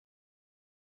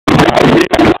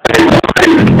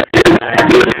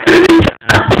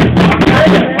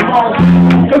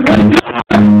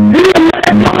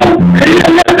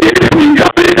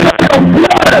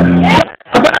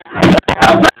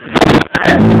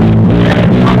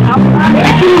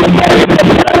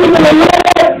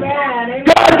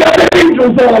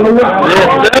All around. Yes,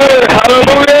 sir.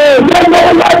 Hallelujah. No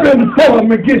more weapon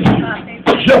formed against you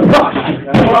shall prosper.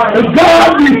 If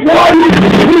God before you,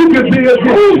 who can be against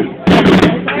you?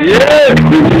 Yes.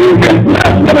 You get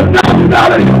blessed with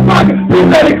 $1,000 in your pocket. You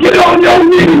better get on your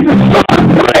knees and start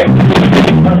praying.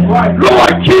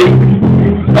 Lord, keep me.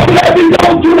 Don't let me go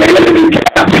to the enemy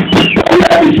camp. Don't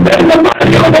let me spend the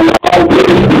money on the wrong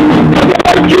people.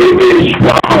 Lord, keep me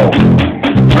strong.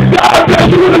 God bless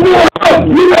you with the war.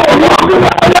 You don't walk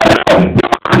around that house.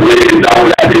 Please don't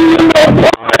let me in no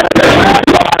part.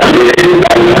 Please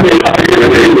don't let me in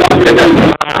the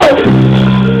house.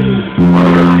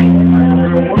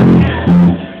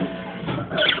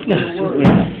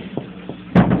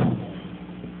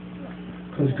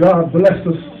 Because God bless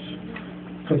us.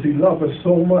 Because He loves us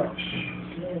so much.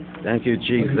 Thank you,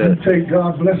 Jesus. If you take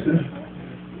God's blessing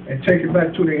and take it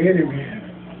back to the enemy,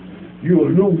 you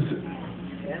will lose it.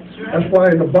 That's why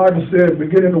in the Bible says,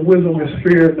 beginning of wisdom is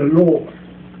fear the Lord.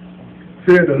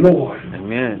 Fear the Lord.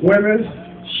 Amen. Women,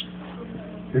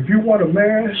 if you want a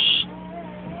man,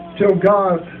 tell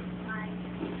God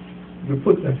to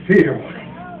put the fear on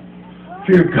him.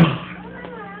 Fear God.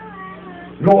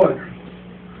 Lord,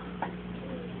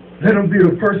 let him be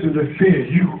the person to fear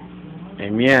you.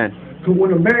 Amen. Because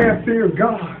when a man fears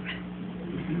God,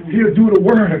 he'll do the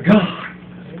word of God.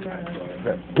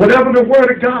 Whatever the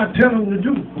word of God tells him to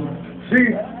do.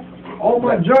 See, on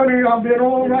my journey I've been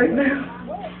on right now,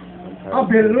 I've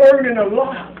been learning a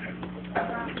lot.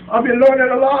 I've been learning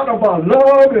a lot about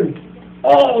love and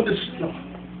all this stuff.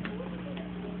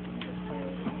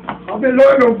 I've been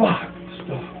learning about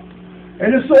stuff.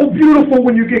 And it's so beautiful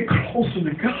when you get closer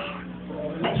to God.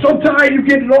 Sometimes you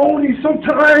get lonely,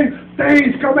 sometimes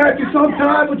things come at you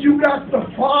sometimes, but you got the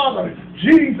Father,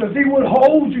 Jesus. He will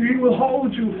hold you, He will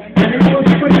hold you, and He will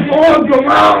put His arms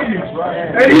around you,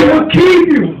 and He will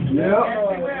keep you.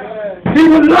 He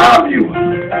will love you.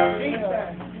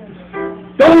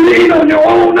 Don't lean on your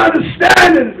own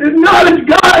understanding. It's not His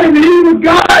guiding, He will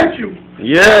guide you.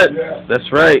 Yes,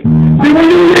 that's right. See, when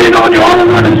you lean on your own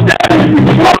understanding, you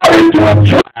fall into a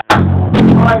trap.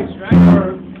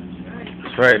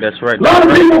 That's right. A lot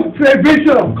of people say,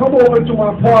 Bishop, come over to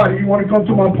my party. You want to come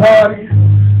to my party?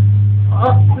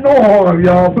 No harm,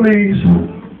 y'all, please.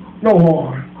 No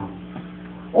harm.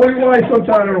 Only why sometimes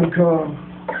I don't come,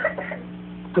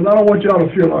 because I don't want y'all to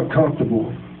feel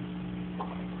uncomfortable.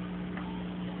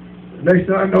 Next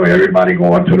thing I know, everybody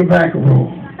going to the back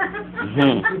room.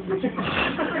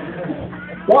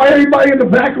 Why everybody in the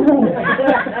back room?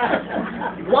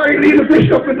 Why you leave the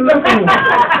bishop in the left room?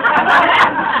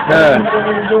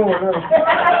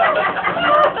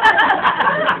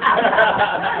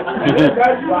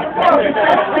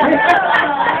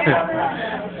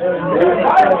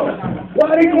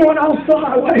 Why they going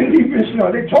outside? Why they leave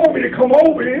bishop? They told me to come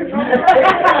over here.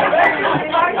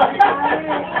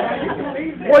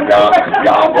 Well,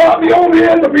 y'all brought me over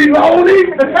here to be lonely.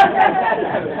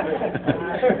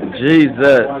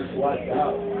 Jesus. Watch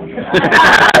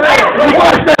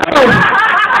the house.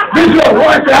 Bishop,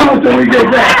 watch the house till we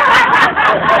get back.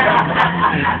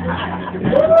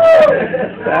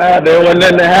 There wasn't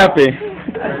nothing happy.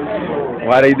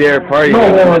 Why they there partying?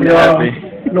 No harm, y'all.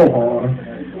 No harm.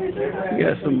 You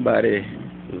got somebody.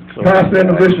 Pastor and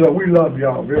the Bishop, we love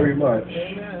y'all very much.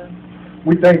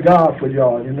 We thank God for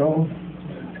y'all, you know.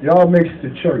 Y'all makes the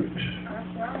church.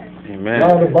 Amen.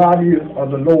 Y'all the body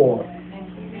of the Lord.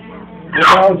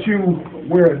 Without you,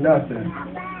 we're nothing.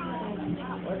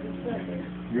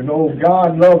 You know,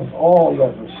 God loves all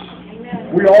of us.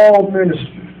 We all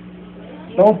minister.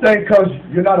 Don't think because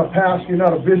you're not a pastor, you're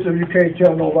not a bishop, you can't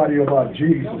tell nobody about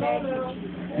Jesus.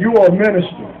 You are a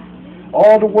minister.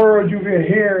 All the words you've been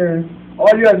hearing,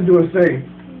 all you have to do is say,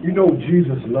 you know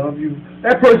Jesus loves you.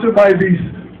 That person might be,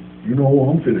 you know,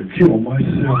 I'm going to kill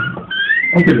myself.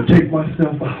 I'm going to take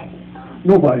myself out.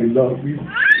 Nobody loves me.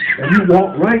 And you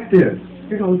walk right there.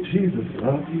 You know, Jesus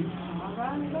loves you.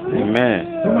 Amen.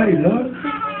 Somebody loves you.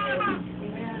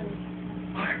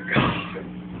 My God.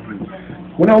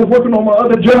 When I was working on my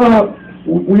other job,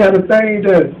 we had a thing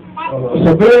that,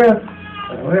 surveyor, I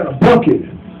had a bucket.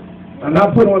 And I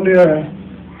put on there,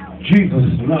 Jesus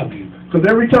loves you. Because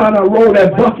every time I roll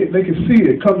that bucket, they can see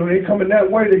it. They coming that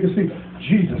way, they can see,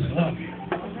 Jesus loves you.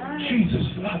 Jesus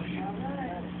loves you.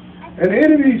 And the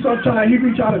enemy, sometimes, he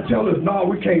be trying to tell us, no,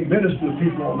 we can't minister to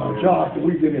people on our job because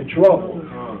we get in trouble.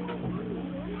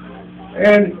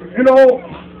 And, you know,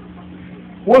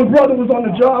 one brother was on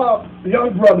the job, a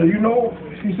young brother, you know,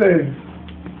 he said,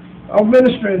 I'm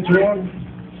ministering to him.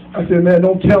 I said, man,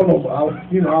 don't tell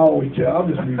nobody. I always tell. I'll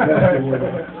just be messing with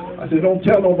him. I said, don't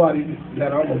tell nobody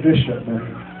that I'm a bishop,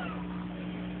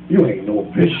 man. You ain't no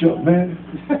bishop, man.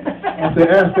 I said,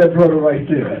 ask that brother right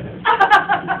there.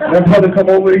 That brother come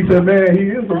over, he said, man, he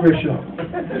is a bishop.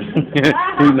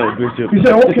 He's no bishop. He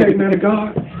said, okay, man of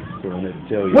God.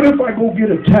 What if I go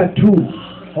get a tattoo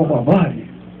on my body?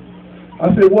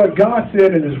 I said, what God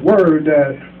said in his word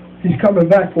that he's coming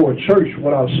back for a church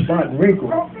without spot and wrinkle.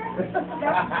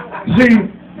 See,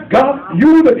 God,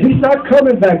 he's not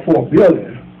coming back for a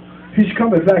building. He's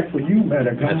coming back for you, man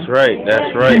of God. That's right.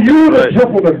 That's right. See, you're the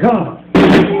temple of God.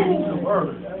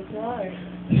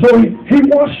 So he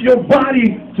wants your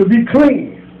body to be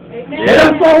clean. Amen. And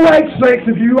that's all right, saints,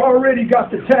 if you already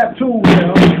got the tattoo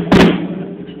now.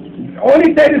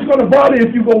 Only thing that's going to bother you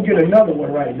if you go get another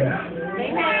one right now.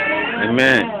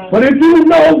 Amen. But if you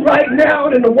know right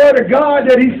now in the Word of God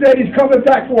that he said he's coming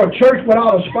back for a church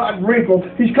without a spot and wrinkle,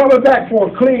 he's coming back for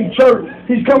a clean church,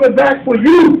 he's coming back for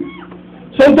you.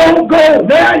 So don't go.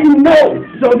 Now you know.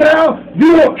 So now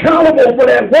you're accountable for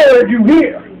that word you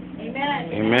hear.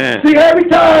 Amen. See, every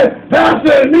time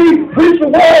Pastor and me preach the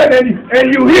word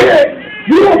and you hear it,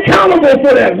 you're accountable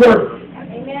for that word.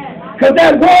 Because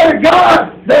that word of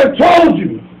God that told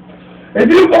you. If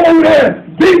you go over there,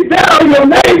 beat down your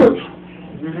neighbors.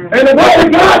 And the word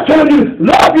of God told you,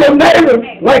 love your neighbor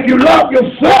like you love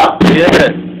yourself.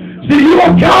 Yes. See, you're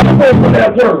accountable for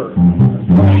that word.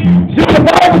 See, the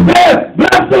Bible says,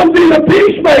 blessed be the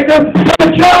peacemaker, the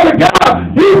child of God.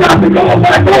 He got to go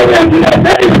back over into that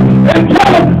neighbor and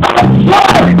tell him, I'm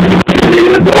sorry. See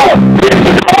the door.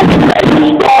 He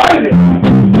started it.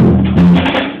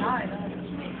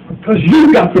 Because you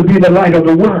got to be the light of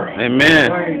the world. Amen.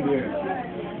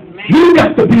 You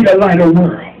got to be the light of the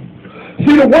world.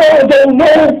 See, the world don't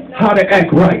know how to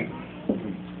act right.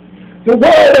 The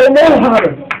world don't know how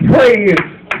to pray and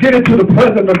get into the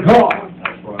presence of God.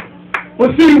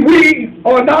 But see, we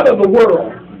are not of the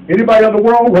world. Anybody of the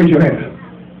world? Raise your hand.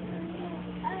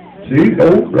 See, no,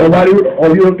 nobody.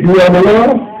 Are you of the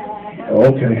world?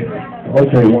 Okay.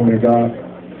 Okay, woman of God.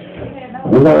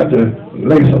 We're going to have to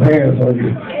lay some hands on you.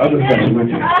 I'm just messing with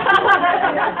you.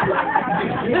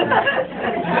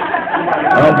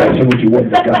 I'm messing with you, woman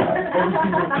of God.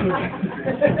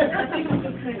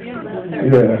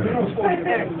 Yeah.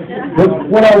 But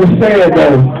what I was saying,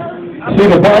 though, see,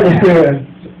 the Bible said,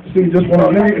 see, just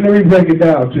let me break it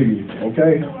down to you,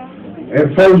 okay?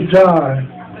 In 1 John,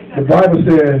 the Bible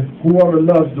said, whoever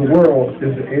loves the world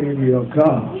is the enemy of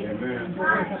God.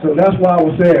 So that's why I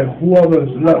was saying, whoever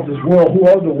loves this world, who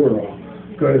of the world?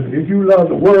 Because if you love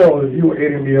the world, you're an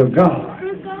enemy of God.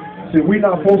 See, we're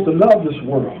not supposed to love this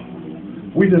world.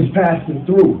 We just passing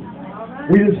through.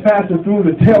 We just passing through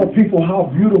to tell people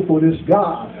how beautiful this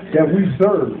God that we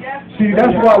serve. See,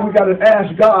 that's why we got to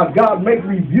ask God, God, make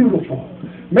me beautiful.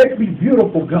 Make me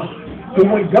beautiful, God. So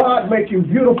when God make you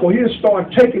beautiful, he'll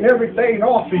start taking everything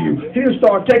off of you. He'll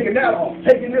start taking that off,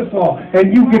 taking this off,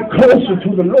 and you get closer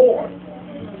to the Lord.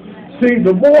 See,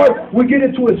 the more we get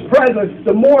into his presence,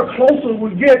 the more closer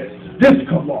we get, this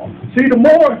come off. See, the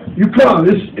more you come,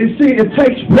 it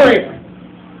takes prayer.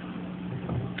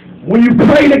 When you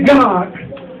pray to God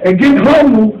and get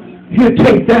humble, he'll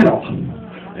take that off.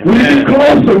 When you get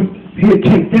closer, he'll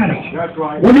take that off. That's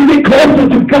right. When you get closer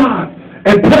to God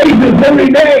and praise his holy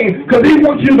name, because he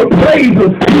wants you to praise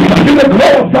him, he wants you to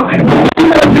glorify him, he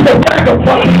wants you to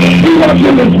magnify him, he wants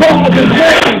you to exalt his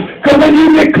name. Because when you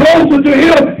get closer to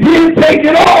him, he'll take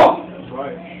it off. That's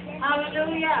right.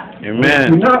 Hallelujah. Amen. If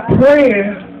you're not praying,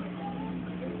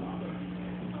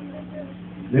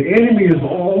 the enemy is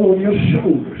all on your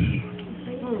shoulders.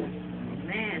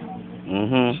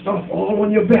 Stuff all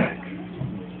on your back.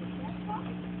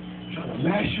 Trying to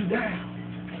mash you down.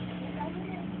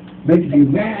 Making you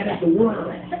mad at the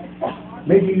world.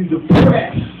 Making you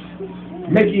depressed.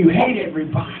 Making you hate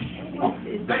everybody.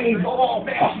 Things all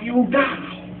mashing you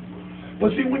down.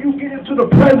 But see, when you get into the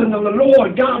presence of the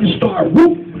Lord, God will start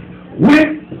whoop, whip,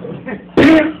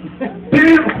 pimp.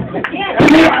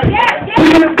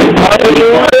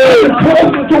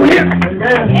 Closer to him.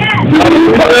 See, when you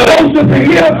come closer to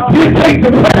him, he'll take the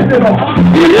presence off.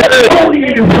 He'll take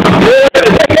you. He'll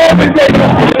take everything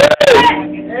off.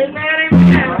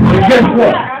 And guess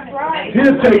what?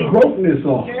 He'll take brokenness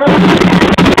off.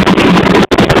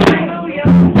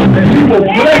 And he will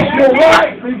bless your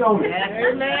life.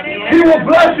 He will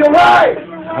bless your life.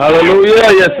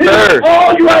 Hallelujah. Yes, sir.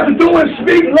 All you have to do is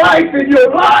speak life in your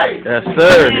life. Yes,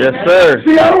 sir. Yes, sir.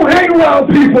 See, I don't hang around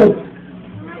people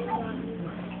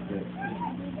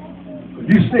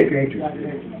You sick, ain't you?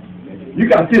 You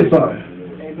got this, huh?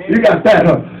 You got that,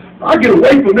 huh? I'll get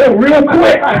away from them real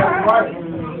quick.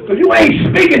 Because you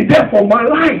ain't speaking death on my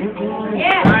life.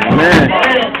 Man.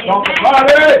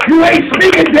 You ain't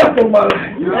speaking death on my life.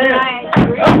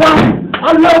 That's why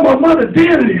I love my mother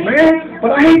dearly, man.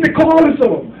 But I hate to call her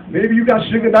so. Maybe you got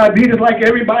sugar diabetes like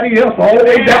everybody else, all the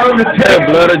way down to The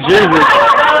blood of Jesus.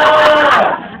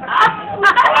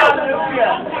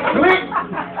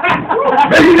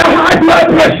 Maybe you got high blood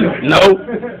pressure. No.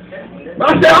 I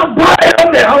said, I'm buying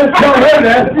up there. I was telling her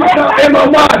that. In my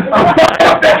mind, I'm buying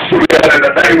up that spirit in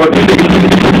the name of Jesus.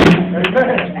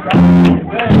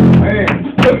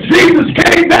 But Jesus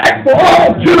came back for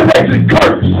all generations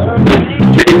cursed.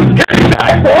 Jesus came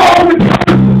back for all the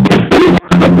curses. You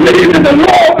got to believe in the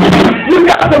Lord. You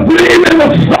got to believe in the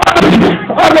Son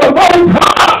of the Most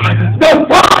High, the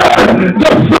Father,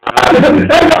 the Son, and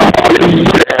the Holy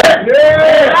Spirit.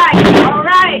 Yeah. All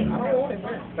right.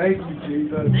 Thank you,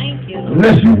 Jesus. Thank you.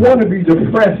 Unless you want to be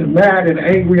depressed and mad and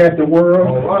angry at the world,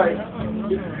 all right.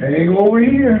 Hang over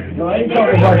here. No, I ain't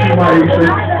talking about you, my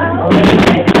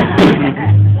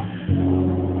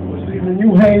See, when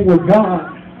you hang with God,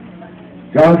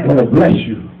 God's going to bless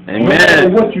you. Amen. No matter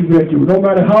what you've been through, no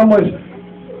matter how much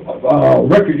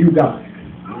record you got.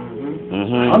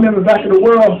 I remember back in the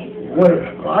world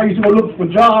when I used to go look for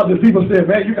jobs and people said,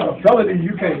 man, you got a felony,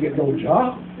 you can't get no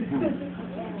job.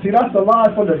 See, that's the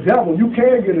lie for the devil. You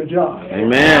can get a job.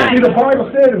 Amen. See, the Bible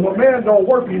says if a man don't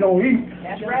work, he don't eat.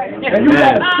 That's right. And you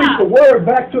got to speak the word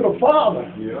back to the Father.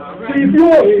 See, if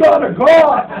you're a son of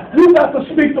God, you got to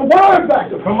speak the word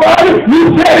back to the Father.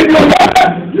 You said in your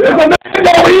word, if a man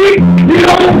don't eat, he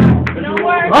don't.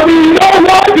 I mean, you don't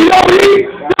work, you don't eat.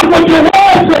 That's what your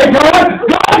word says, God.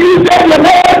 God, you said your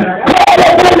word. Call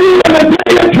upon you in the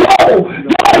day of trouble.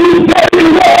 God, you said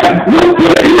your word. Look to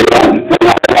the hill.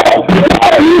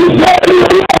 God, you said your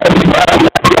word.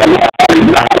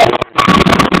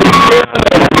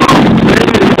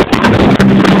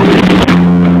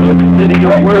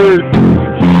 Your word.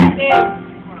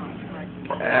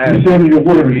 You said in your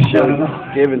word, he shut it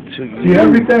up. Given to you. See,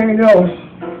 everything else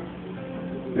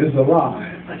is a lie.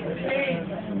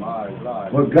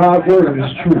 But God's word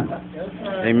is true.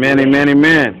 Amen, amen,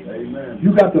 amen. You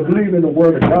got to believe in the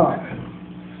word of God.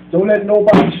 Don't let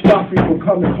nobody stop you from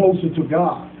coming closer to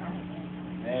God.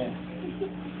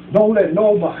 Don't let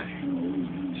nobody.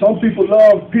 Some people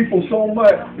love people so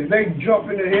much, if they jump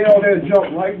into hell, they'll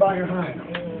jump right behind them.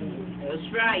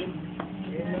 That's right.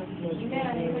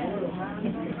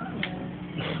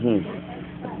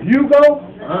 You go,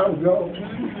 I'll go.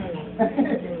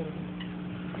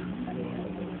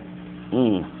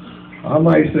 I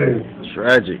might say,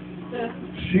 Tragic.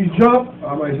 she jumped.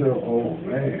 I might say, oh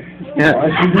man, why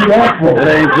she do that for? That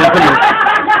ain't jumping.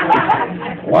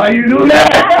 Why you do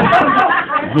that?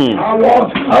 I'm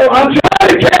trying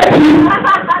to catch you.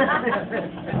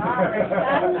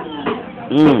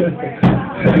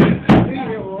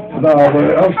 No, but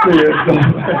I'm serious though.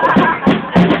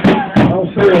 I'm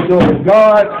serious though. If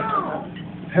God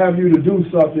have you to do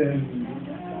something,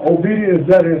 obedience is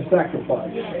better than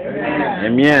sacrifice.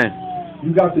 Amen.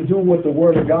 You got to do what the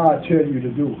Word of God tells you to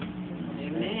do.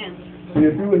 Amen. See,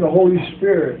 if you in the Holy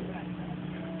Spirit,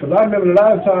 because I remember the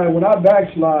last time when I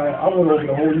backslide, I went over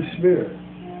the Holy Spirit.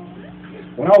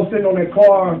 When I was sitting on that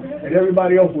car and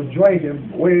everybody else was drinking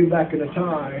way back in the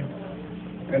time,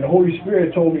 and the Holy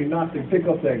Spirit told me not to pick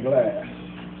up that glass.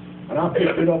 And I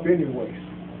picked it up anyway.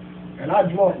 And I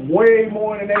drank way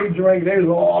more than they drank. They was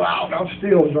all out. I'm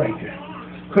still drinking.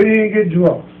 Couldn't even get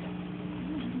drunk.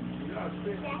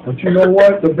 But you know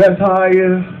what? The best high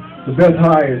is? The best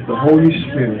high is the Holy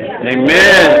Spirit. Amen.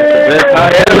 The best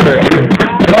high ever.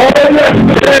 Oh, yes,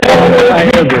 the best high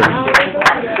ever.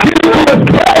 Get to the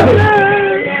presence.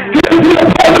 Get to the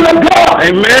presence of God.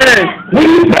 Amen. When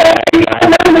you say, I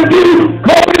never do,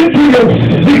 go into your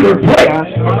secret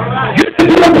place. Get to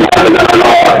the presence of the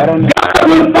Lord. God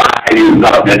will find you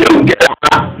something to do. Get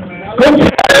up. Go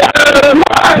get out of the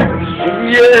life.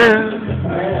 Yeah.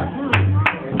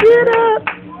 Get up.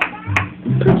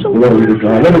 Glory to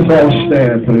God. Let us all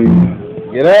stand, please.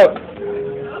 Get up.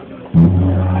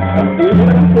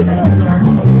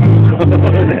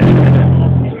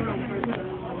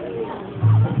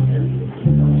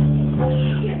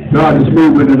 God is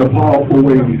moving in a powerful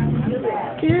way.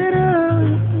 Get up.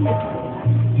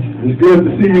 It's good to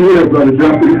see you here, Brother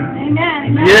Duffy.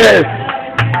 Amen. Yes.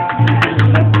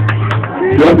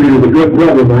 Duffy is a good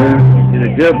brother, man. He's a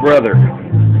good brother.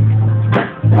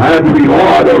 I had to be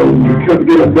hard on him. You couldn't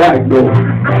get him back, though.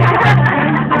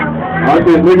 I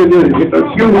said, look at this.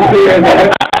 Excuse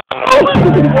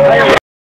me,